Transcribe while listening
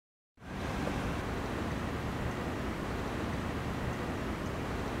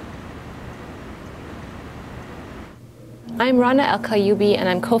I'm Rana El-Kayoubi, and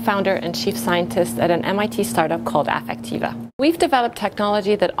I'm co-founder and chief scientist at an MIT startup called Aviva. We've developed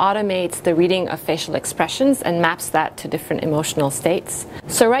technology that automates the reading of facial expressions and maps that to different emotional states.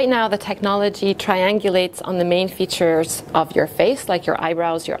 So right now the technology triangulates on the main features of your face, like your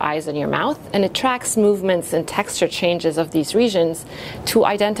eyebrows, your eyes, and your mouth, and it tracks movements and texture changes of these regions to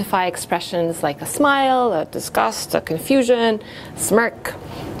identify expressions like a smile, a disgust, a confusion, smirk,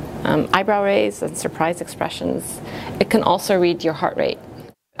 eyebrow raise, and surprise expressions. It can also read your heart rate.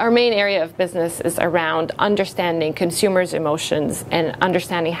 Our main area of business is around understanding consumers' emotions and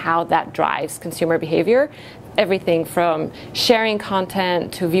understanding how that drives consumer behavior. Everything from sharing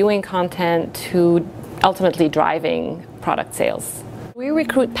content to viewing content to ultimately driving product sales. We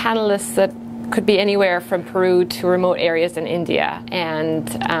recruit panelists that could be anywhere from Peru to remote areas in India,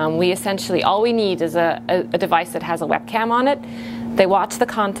 and we essentially, all we need is a device that has a webcam on it. They watch the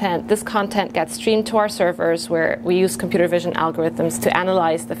content. This content gets streamed to our servers where we use computer vision algorithms to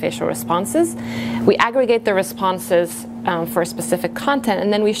analyze the facial responses. We aggregate the responses for specific content,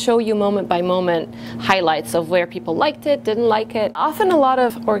 and then we show you moment by moment highlights of where people liked it, didn't like it. Often a lot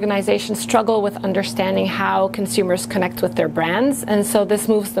of organizations struggle with understanding how consumers connect with their brands, and so this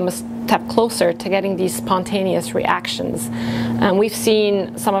moves them a step closer to getting these spontaneous reactions. We've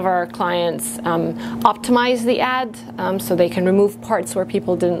seen some of our clients optimize the ad so they can remove parts where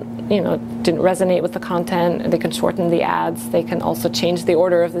people didn't resonate with the content. They can shorten the ads. They can also change the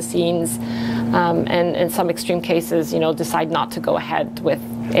order of the scenes, and in some extreme cases, decide not to go ahead with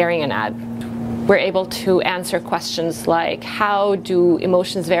airing an ad. We're able to answer questions like, how do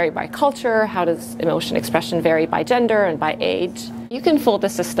emotions vary by culture? How does emotion expression vary by gender and by age? You can fool the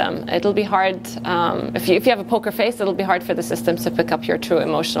system. It'll be hard, if you have a poker face, it'll be hard for the system to pick up your true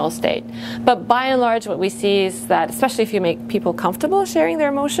emotional state. But by and large, what we see is that, especially if you make people comfortable sharing their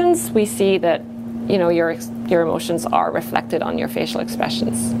emotions, we see that your emotions are reflected on your facial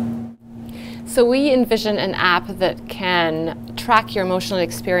expressions. So we envision an app that can track your emotional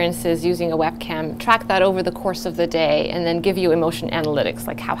experiences using a webcam, track that over the course of the day, and then give you emotion analytics,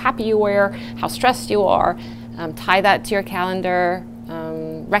 like how happy you were, how stressed you are, tie that to your calendar,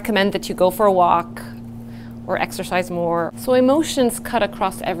 recommend that you go for a walk or exercise more. So emotions cut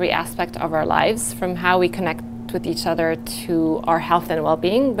across every aspect of our lives, from how we connect with each other to our health and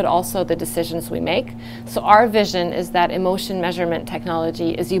well-being, but also the decisions we make. So our vision is that emotion measurement technology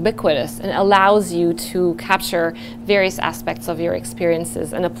is ubiquitous and allows you to capture various aspects of your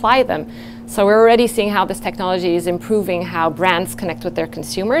experiences and apply them. So we're already seeing how this technology is improving how brands connect with their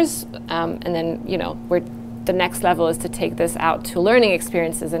consumers, and then the next level is to take this out to learning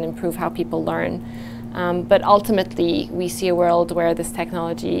experiences and improve how people learn. But ultimately, we see a world where this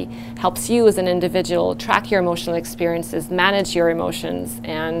technology helps you as an individual track your emotional experiences, manage your emotions,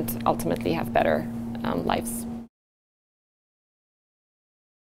 and ultimately have better lives.